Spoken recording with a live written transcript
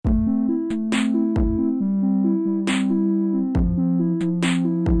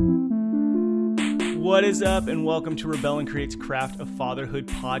What is up, and welcome to Rebel and Create's Craft of Fatherhood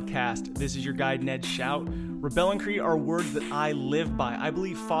podcast. This is your guide, Ned Shout. Rebel and create are words that I live by. I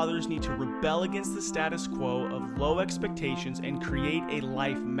believe fathers need to rebel against the status quo of low expectations and create a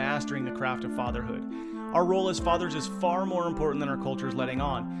life mastering the craft of fatherhood. Our role as fathers is far more important than our culture is letting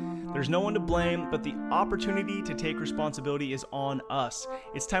on. There's no one to blame, but the opportunity to take responsibility is on us.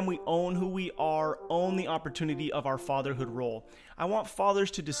 It's time we own who we are, own the opportunity of our fatherhood role. I want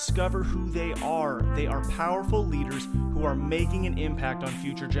fathers to discover who they are. They are powerful leaders who are making an impact on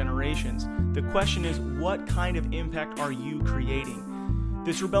future generations. The question is, what kind of impact are you creating?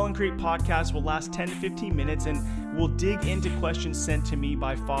 This Rebel and Create podcast will last 10 to 15 minutes and we'll dig into questions sent to me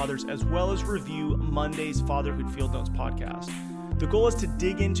by fathers as well as review Monday's Fatherhood Field Notes podcast. The goal is to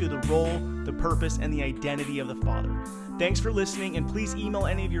dig into the role, the purpose, and the identity of the father. Thanks for listening, and please email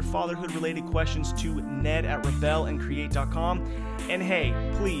any of your fatherhood-related questions to ned@rebelandcreate.com. And hey,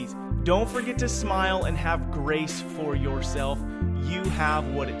 please, don't forget to smile and have grace for yourself. You have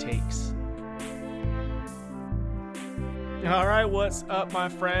what it takes. All right, what's up, my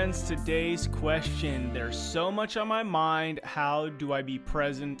friends? Today's question. There's so much on my mind. How do I be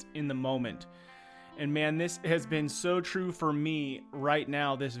present in the moment? And man, this has been so true for me right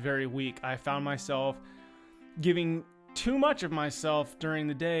now this very week. I found myself giving too much of myself during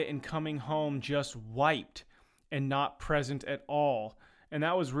the day and coming home just wiped and not present at all. And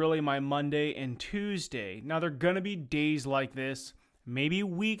that was really my Monday and Tuesday. Now, there are going to be days like this, maybe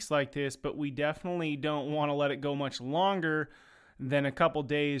weeks like this, but we definitely don't want to let it go much longer than a couple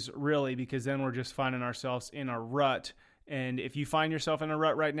days, really, because then we're just finding ourselves in a rut. And if you find yourself in a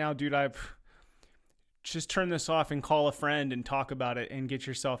rut right now, dude, just turn this off and call a friend and talk about it and get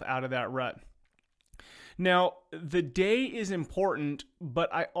yourself out of that rut. Now, the day is important,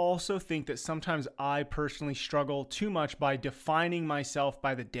 but I also think that sometimes I personally struggle too much by defining myself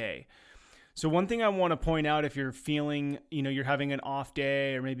by the day. So one thing I want to point out, if you're feeling, you're having an off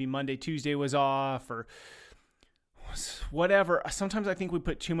day, or maybe Monday, Tuesday was off, or whatever, sometimes I think we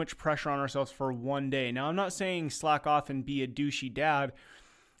put too much pressure on ourselves for one day. Now, I'm not saying slack off and be a douchey dad,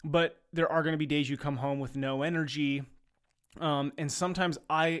 but there are going to be days you come home with no energy. And sometimes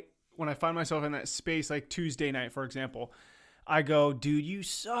when I find myself in that space, like Tuesday night, for example, I go, dude, you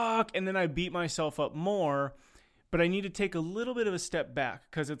suck. And then I beat myself up more, but I need to take a little bit of a step back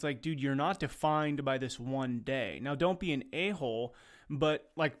because it's like, dude, you're not defined by this one day. Now, don't be an a-hole, but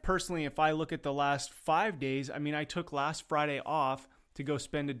like personally, if I look at the last 5 days, I took last Friday off to go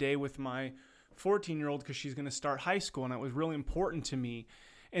spend a day with my 14-year-old because she's going to start high school. And that was really important to me.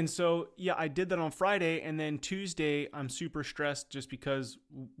 And so, yeah, I did that on Friday, and then Tuesday, I'm super stressed just because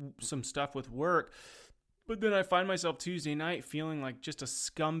some stuff with work. But then I find myself Tuesday night feeling like just a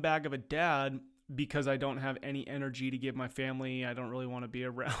scumbag of a dad because I don't have any energy to give my family. I don't really want to be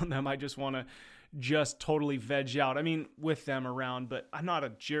around them. I just want to just totally veg out. With them around, but I'm not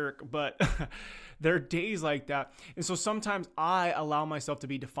a jerk, but there are days like that. And so sometimes I allow myself to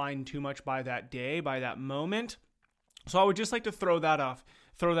be defined too much by that day, by that moment. So I would just like to throw that out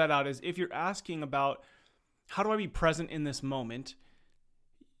as if you're asking about how do I be present in this moment,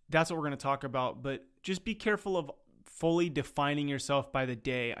 that's what we're going to talk about. But just be careful of fully defining yourself by the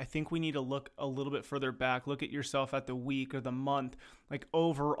day. I think we need to look a little bit further back, look at yourself at the week or the month. Like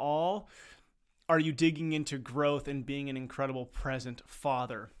overall, are you digging into growth and being an incredible present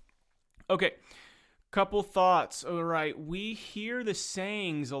father? Okay. Couple thoughts. All right. We hear the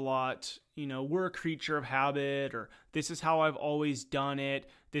sayings a lot, we're a creature of habit, or this is how I've always done it.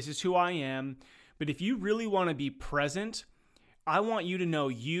 This is who I am. But if you really want to be present, I want you to know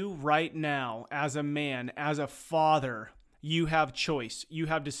you right now as a man, as a father, you have choice. You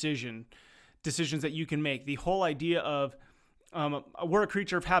have decisions that you can make. The whole idea of we're a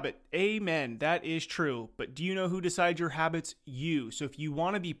creature of habit. Amen. That is true. But do you know who decides your habits? You. So if you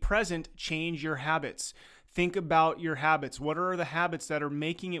want to be present, change your habits. Think about your habits. What are the habits that are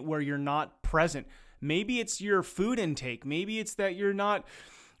making it where you're not present? Maybe it's your food intake. Maybe it's that you're not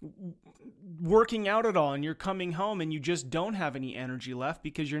working out at all and you're coming home and you just don't have any energy left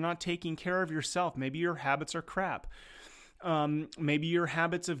because you're not taking care of yourself. Maybe your habits are crap. Maybe your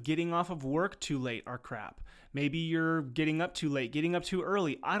habits of getting off of work too late are crap. Maybe you're getting up too late, getting up too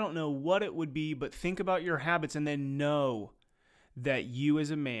early. I don't know what it would be, but think about your habits and then know that you as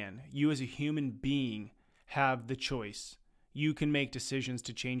a man, you as a human being have the choice. You can make decisions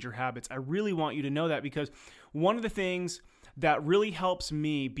to change your habits. I really want you to know that because one of the things that really helps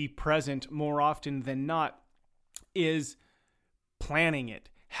me be present more often than not is planning it.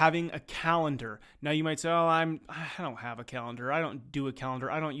 Having a calendar. Now you might say, I don't have a calendar. I don't do a calendar.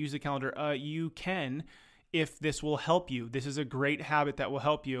 I don't use a calendar. You can if this will help you. This is a great habit that will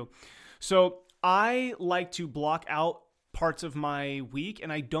help you. So I like to block out parts of my week,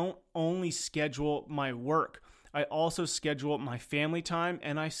 and I don't only schedule my work. I also schedule my family time,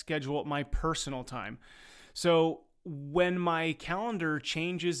 and I schedule my personal time. So when my calendar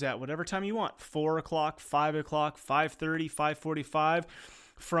changes at whatever time you want, 4 o'clock, 5 o'clock, 5:30, 5:45,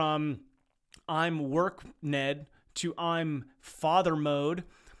 from I'm work Ned to I'm father mode,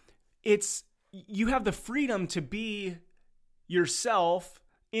 you have the freedom to be yourself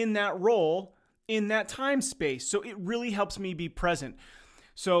in that role, in that time space. So it really helps me be present.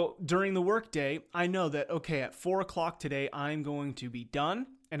 So during the workday, I know that, okay, at 4 o'clock today, I'm going to be done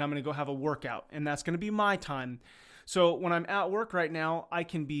and I'm going to go have a workout, and that's going to be my time. So when I'm at work right now, I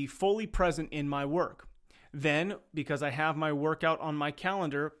can be fully present in my work. Then, because I have my workout on my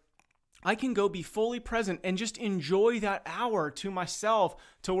calendar, I can go be fully present and just enjoy that hour to myself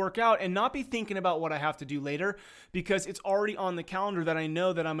to work out and not be thinking about what I have to do later, because it's already on the calendar that I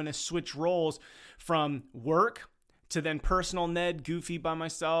know that I'm going to switch roles from work to then personal Ned, goofy by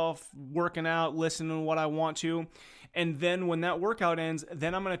myself, working out, listening to what I want to. And then when that workout ends,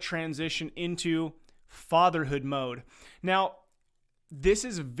 then I'm going to transition into fatherhood mode. Now, this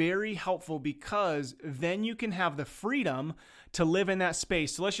is very helpful because then you can have the freedom to live in that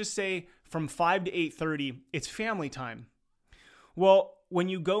space. So let's just say from 5 to 8:30, it's family time. Well, when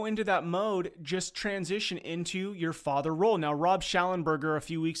you go into that mode, just transition into your father role. Now, Rob Schallenberger, a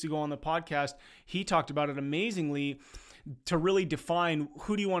few weeks ago on the podcast, he talked about it amazingly to really define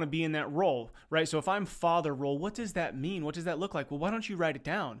who do you want to be in that role, right? So if I'm father role, what does that mean? What does that look like? Well, why don't you write it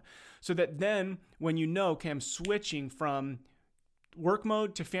down? So that then when you know, okay, I'm switching from work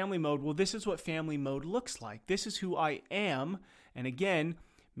mode to family mode, well, this is what family mode looks like. This is who I am. And again,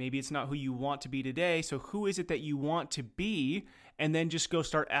 maybe it's not who you want to be today. So who is it that you want to be? And then just go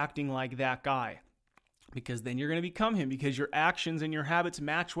start acting like that guy, because then you're going to become him, because your actions and your habits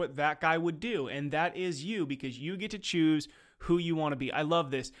match what that guy would do. And that is you, because you get to choose who you want to be. I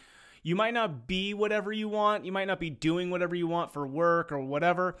love this. You might not be whatever you want. You might not be doing whatever you want for work or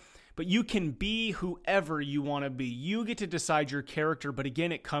whatever, but you can be whoever you want to be. You get to decide your character. But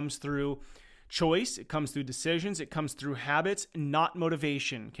again, it comes through choice. It comes through decisions. It comes through habits, not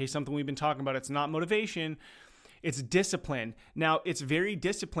motivation. Okay, something we've been talking about. It's not motivation. It's discipline. Now, it's very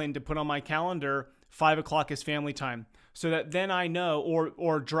disciplined to put on my calendar 5 o'clock is family time, so that then I know,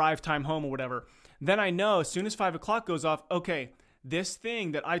 or drive time home or whatever. Then I know as soon as 5 o'clock goes off, okay, this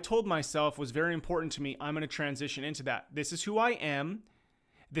thing that I told myself was very important to me, I'm going to transition into that. This is who I am.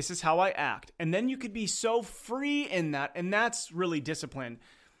 This is how I act. And then you could be so free in that. And that's really discipline,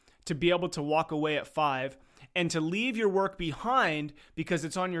 to be able to walk away at 5 and to leave your work behind because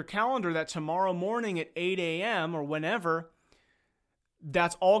it's on your calendar that tomorrow morning at 8 a.m. or whenever,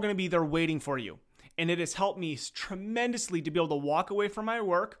 that's all going to be there waiting for you. And it has helped me tremendously to be able to walk away from my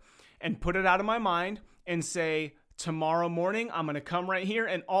work and put it out of my mind and say, tomorrow morning, I'm going to come right here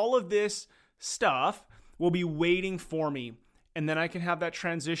and all of this stuff will be waiting for me. And then I can have that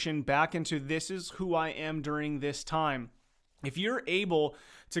transition back into this is who I am during this time. If you're able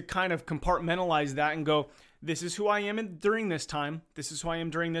to kind of compartmentalize that and go, this is who I am during this time. This is who I am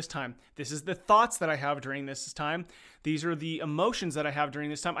during this time. This is the thoughts that I have during this time. These are the emotions that I have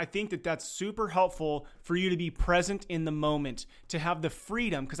during this time. I think that that's super helpful for you to be present in the moment, to have the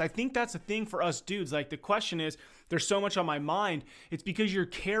freedom, because I think that's the thing for us dudes. Like the question is, there's so much on my mind. It's because you're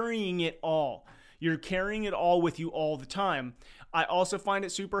carrying it all. You're carrying it all with you all the time. I also find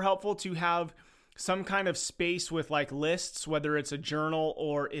it super helpful to have some kind of space with like lists, whether it's a journal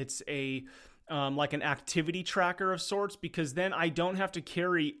or it's a like an activity tracker of sorts, because then I don't have to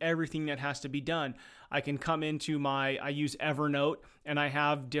carry everything that has to be done. I can come into I use Evernote, and I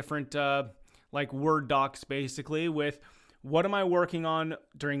have different like Word docs basically with what am I working on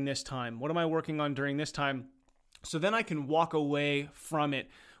during this time? What am I working on during this time? So then I can walk away from it,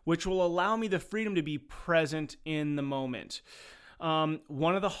 which will allow me the freedom to be present in the moment.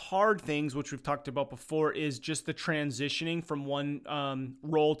 One of the hard things, which we've talked about before, is just the transitioning from one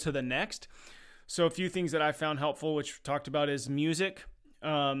role to the next. So a few things that I found helpful, which we've talked about, is music,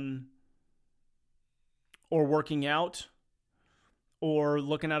 or working out, or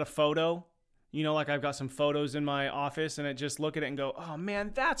looking at a photo. You know, like I've got some photos in my office, and I just look at it and go, oh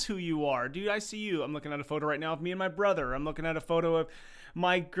man, that's who you are. Dude, I see you. I'm looking at a photo right now of me and my brother. I'm looking at a photo of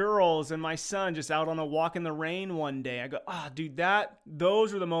my girls and my son just out on a walk in the rain one day. I go, dude,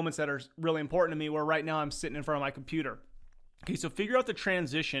 those are the moments that are really important to me, where right now I'm sitting in front of my computer. Okay, so figure out the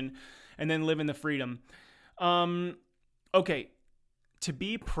transition and then live in the freedom. Okay, to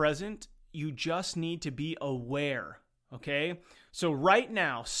be present, you just need to be aware, okay? So right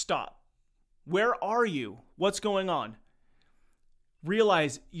now, stop. Where are you? What's going on?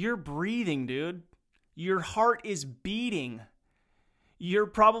 realize you're breathing, dude. Your heart is beating. You're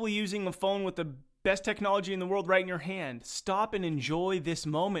probably using a phone with the best technology in the world right in your hand. Stop and enjoy this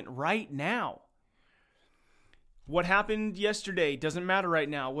moment right now. What happened yesterday doesn't matter right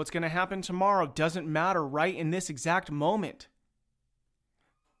now. What's going to happen tomorrow doesn't matter right in this exact moment.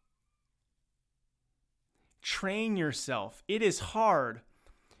 Train yourself. It is hard.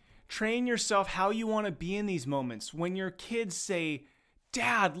 Train yourself how you want to be in these moments. When your kids say,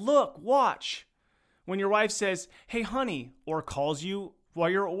 Dad, look, watch. When your wife says, hey, honey, or calls you while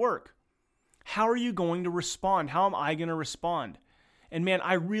you're at work. How are you going to respond? How am I going to respond? And man,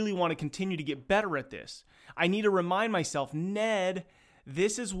 I really want to continue to get better at this. I need to remind myself, Ned,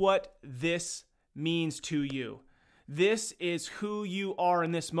 this is what this means to you. This is who you are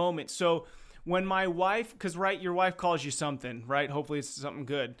in this moment. So when my wife, because right, your wife calls you something, right? Hopefully it's something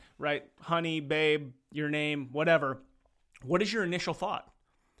good, right? Honey, babe, your name, whatever. What is your initial thought?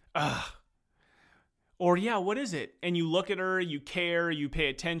 Or yeah, what is it? And you look at her, you care, you pay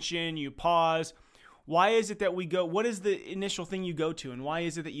attention, you pause. Why is it that we go, what is the initial thing you go to? And why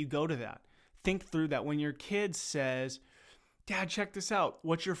is it that you go to that? Think through that. When your kid says, Dad, check this out.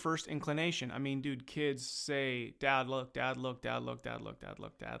 What's your first inclination? I mean, dude, kids say, Dad, look, Dad, look, Dad, look, Dad, look, Dad,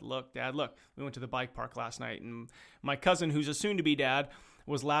 look, Dad, look, Dad, look. We went to the bike park last night and my cousin, who's a soon-to-be dad,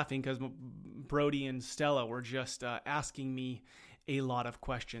 was laughing because Brody and Stella were just asking me a lot of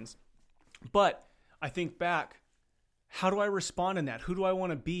questions. But I think back, how do I respond in that? Who do I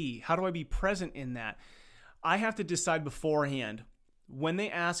want to be? How do I be present in that? I have to decide beforehand. When they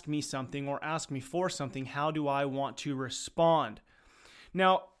ask me something or ask me for something, how do I want to respond?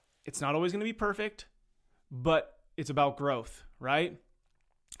 Now, it's not always going to be perfect, but it's about growth, right?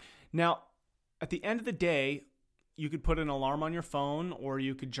 Now, at the end of the day, you could put an alarm on your phone or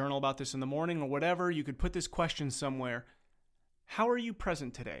you could journal about this in the morning or whatever. You could put this question somewhere. How are you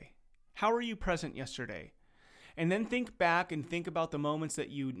present today? How are you present yesterday? And then think back and think about the moments that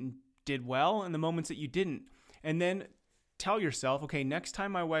you did well and the moments that you didn't. And then tell yourself, okay, next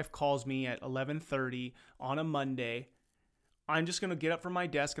time my wife calls me at 11:30 on a Monday, I'm just going to get up from my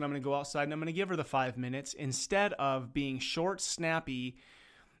desk and I'm going to go outside and I'm going to give her the 5 minutes instead of being short, snappy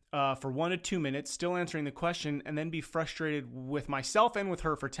for 1 to 2 minutes, still answering the question, and then be frustrated with myself and with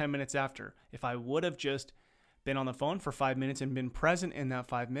her for 10 minutes after. If I would have just been on the phone for 5 minutes and been present in that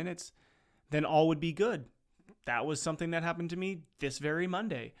 5 minutes, then all would be good. That was something that happened to me this very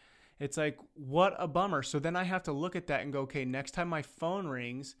Monday. It's like, what a bummer. So then I have to look at that and go, okay, next time my phone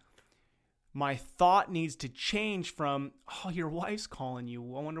rings, my thought needs to change from, oh, your wife's calling you.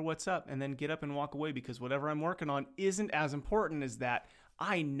 I wonder what's up. And then get up and walk away because whatever I'm working on isn't as important as that.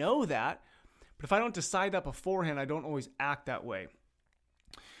 I know that. But if I don't decide that beforehand, I don't always act that way.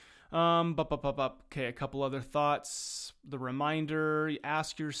 Okay, a couple other thoughts. The reminder,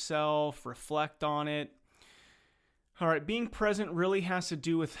 ask yourself, reflect on it. All right, being present really has to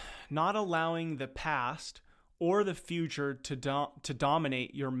do with not allowing the past or the future to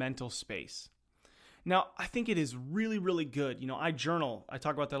dominate your mental space. Now, I think it is really, really good. I journal. I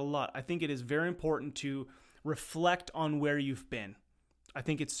talk about that a lot. I think it is very important to reflect on where you've been. I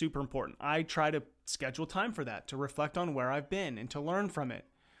think it's super important. I try to schedule time for that, to reflect on where I've been and to learn from it.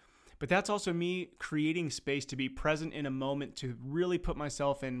 But that's also me creating space to be present in a moment, to really put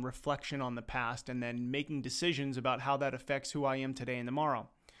myself in reflection on the past and then making decisions about how that affects who I am today and tomorrow.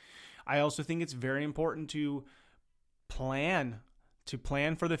 I also think it's very important to plan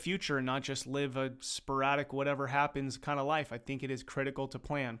for the future and not just live a sporadic whatever happens kind of life. I think it is critical to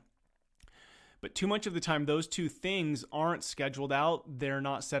plan. But too much of the time, those two things aren't scheduled out. They're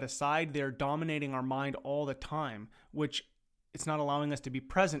not set aside. They're dominating our mind all the time, which it's not allowing us to be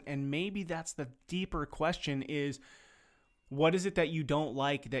present. And maybe that's the deeper question is, what is it that you don't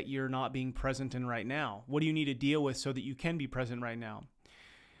like that you're not being present in right now? What do you need to deal with so that you can be present right now?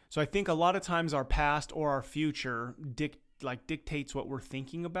 So I think a lot of times our past or our future dictates what we're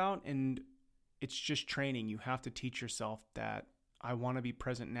thinking about. And it's just training. You have to teach yourself that I want to be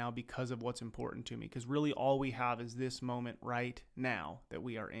present now because of what's important to me. Because really all we have is this moment right now that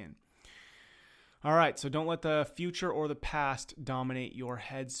we are in. All right, so don't let the future or the past dominate your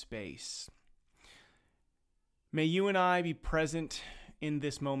headspace. May you and I be present in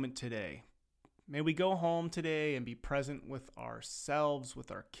this moment today. May we go home today and be present with ourselves, with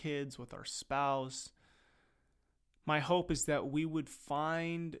our kids, with our spouse. My hope is that we would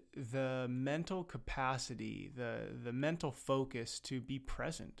find the mental capacity, the mental focus to be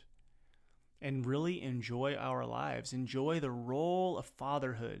present and really enjoy our lives, enjoy the role of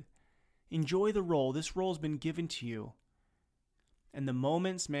fatherhood. Enjoy the role. This role's been given to you. And the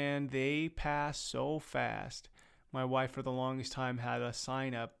moments, man, they pass so fast. My wife for the longest time had a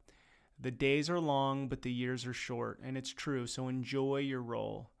sign up, "The days are long, but the years are short." And it's true. So enjoy your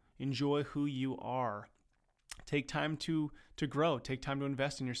role. Enjoy who you are. Take time to grow. Take time to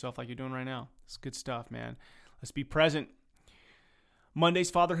invest in yourself like you're doing right now. It's good stuff, man. Let's be present. Monday's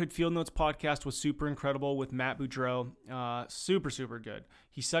Fatherhood Field Notes podcast was super incredible with Matt Boudreau. Super good.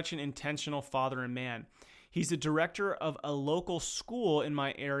 He's such an intentional father and man. He's the director of a local school in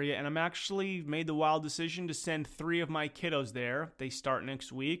my area, and I'm actually made the wild decision to send 3 of my kiddos there. They start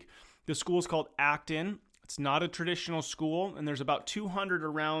next week. The school is called Acton. It's not a traditional school, and there's about 200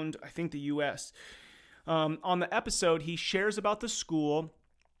 around, I think, the U.S. On the episode, he shares about the school.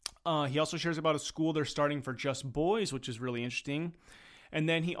 He also shares about a school they're starting for just boys, which is really interesting. And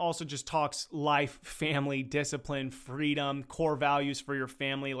then he also just talks life, family, discipline, freedom, core values for your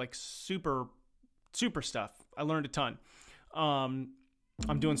family, like super stuff. I learned a ton.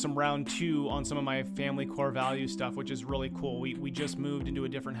 I'm doing some round 2 on some of my family core value stuff, which is really cool. We just moved into a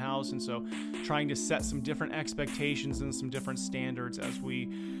different house, and so trying to set some different expectations and some different standards as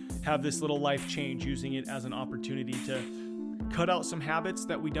we have this little life change, using it as an opportunity to cut out some habits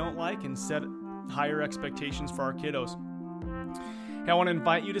that we don't like and set higher expectations for our kiddos. Hey, I want to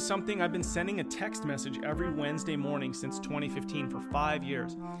invite you to something. I've been sending a text message every Wednesday morning since 2015 for 5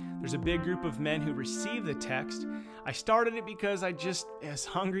 years. There's a big group of men who receive the text. I started it because I just was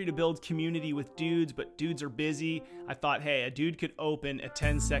hungry to build community with dudes, but dudes are busy. I thought, hey, a dude could open a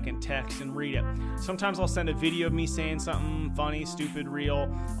 10-second text and read it. Sometimes I'll send a video of me saying something funny, stupid,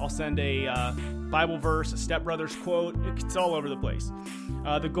 real. I'll send a Bible verse, a Step Brothers quote. It's all over the place.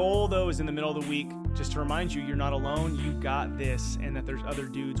 The goal, though, is in the middle of the week, just to remind you, you're not alone. You got this, and that there's other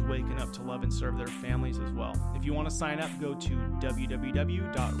dudes waking up to love and serve their families as well. If you want to sign up, go to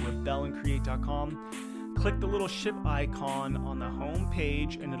www.rebelandcreate.com. Click the little ship icon on the home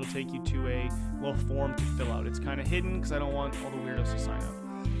page, and it'll take you to a little form to fill out. It's kind of hidden because I don't want all the weirdos to sign up.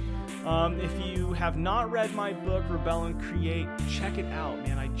 If you have not read my book, Rebel and Create, check it out,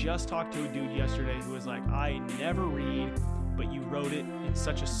 man. I just talked to a dude yesterday who was like, I never read, but you wrote it in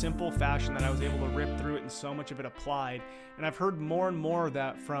such a simple fashion that I was able to rip through it, and so much of it applied. And I've heard more and more of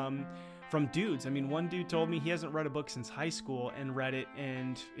that from dudes. I mean, one dude told me he hasn't read a book since high school and read it,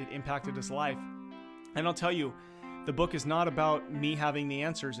 and it impacted his life. And I'll tell you, the book is not about me having the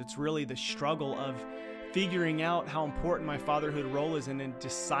answers. It's really the struggle of figuring out how important my fatherhood role is, and then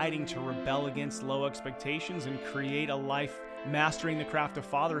deciding to rebel against low expectations and create a life mastering the craft of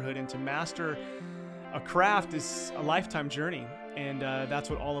fatherhood. And to master a craft is a lifetime journey, and that's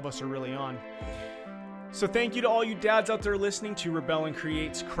what all of us are really on. So thank you to all you dads out there listening to Rebel and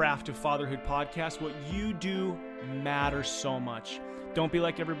Create's Craft of Fatherhood podcast. What you do matters so much. Don't be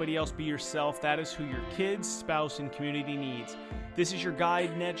like everybody else, be yourself. That is who your kids, spouse, and community needs. This is your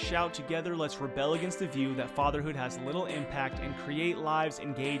guide, Ned Shout. Together, let's rebel against the view that fatherhood has little impact and create lives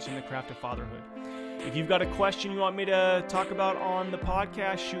engaged in the craft of fatherhood. If you've got a question you want me to talk about on the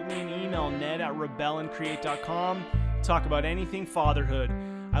podcast, shoot me an email, ned@rebelandcreate.com. Talk about anything fatherhood.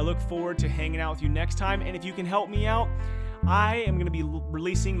 I look forward to hanging out with you next time. And if you can help me out, I am going to be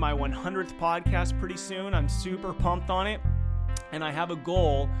releasing my 100th podcast pretty soon. I'm super pumped on it. And I have a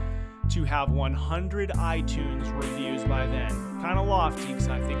goal to have 100 iTunes reviews by then. Kind of lofty because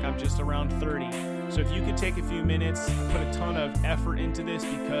I think I'm just around 30. So if you could take a few minutes, I put a ton of effort into this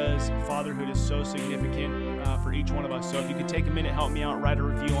because fatherhood is so significant for each one of us. So if you could take a minute, help me out, write a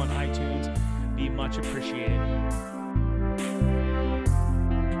review on iTunes, be much appreciated.